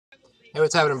Hey,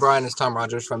 what's happening, Brian? It's Tom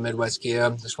Rodgers from Midwest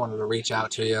Kia. Just wanted to reach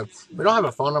out to you. We don't have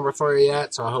a phone number for you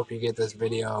yet, so I hope you get this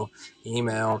video,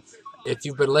 email. If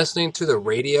you've been listening to the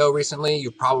radio recently,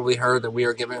 you probably heard that we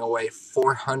are giving away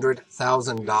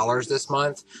 $400,000 this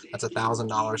month. That's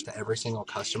 $1,000 to every single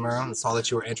customer. I saw that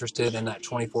you were interested in that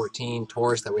 2014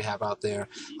 Taurus that we have out there.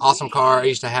 Awesome car. I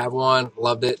used to have one.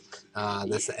 Loved it.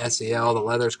 That's the SEL. The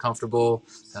leather's comfortable.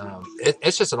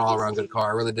 It's just an all-around good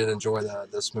car. I really did enjoy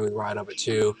the smooth ride of it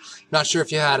too. Not sure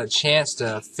if you had a chance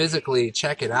to physically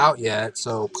check it out yet,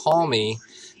 so call me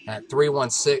at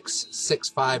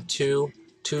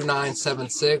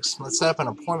 316-652-2976. Let's set up an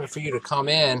appointment for you to come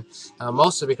in,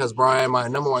 mostly because, Brian, my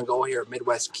number one goal here at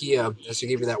Midwest Kia is to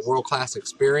give you that world-class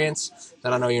experience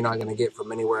that I know you're not going to get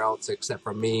from anywhere else except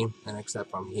from me and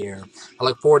except from here. I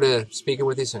look forward to speaking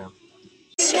with you soon.